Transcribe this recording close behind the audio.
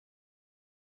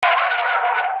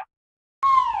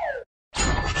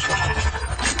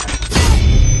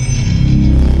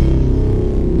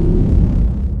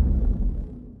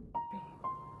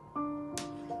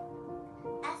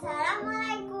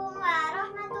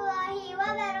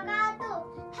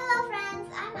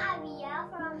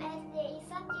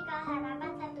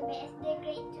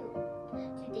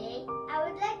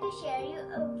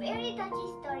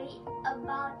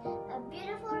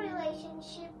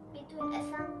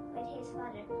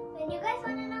father. When you guys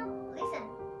want to know, listen.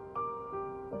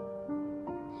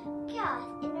 Chaos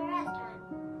in a restaurant.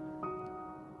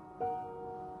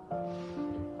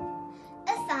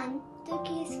 A son took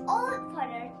his old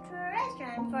father to a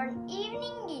restaurant for an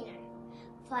evening dinner.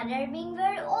 Father, being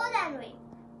very old and weak,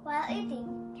 while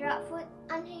eating, dropped food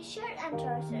on his shirt and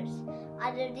trousers.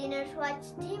 Other diners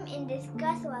watched him in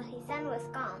disgust while his son was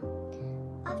calm.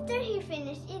 After he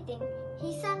finished eating,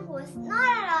 his son, who was not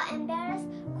at all embarrassed,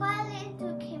 quietly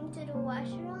took him to the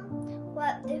washroom,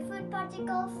 wiped the food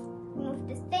particles, removed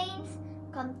the stains,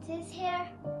 combed his hair,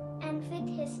 and fit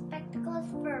his spectacles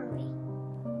firmly.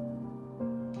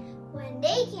 When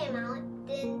they came out,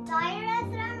 the entire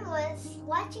restaurant was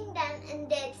watching them in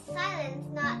dead silence,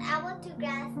 not able to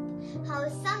grasp how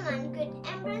someone could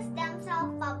embarrass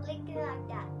themselves publicly like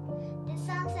that. The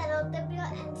son settled the bill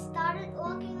and started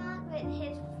walking out with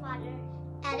his father.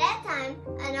 At that time,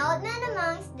 an old man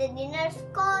amongst the dinners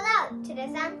called out to the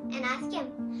son and asked him,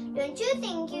 "Don't you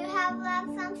think you have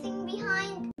left something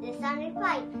behind?" The son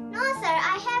replied, "No, sir,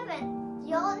 I haven't."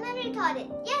 The old man retorted,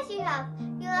 "Yes, you have.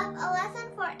 You left a lesson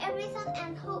for every son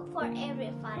and hope for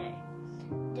every father."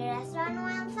 The restaurant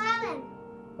went silent.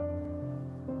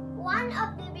 One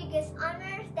of the biggest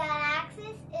honors that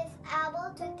exists is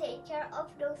able to take care of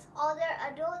those older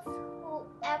adults who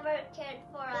ever cared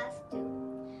for us too.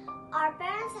 Our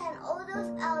parents and all those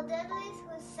elderly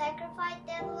who sacrificed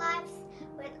their lives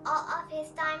with all of his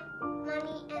time,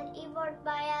 money, and effort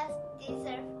by us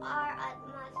deserve our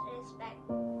utmost respect.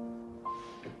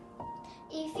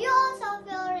 If you also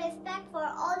feel respect for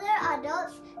older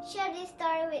adults, share this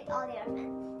story with all your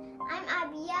friends. I'm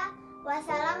Abya.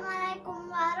 Wassalamualaikum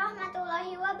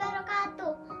warahmatullahi wabarakatuh.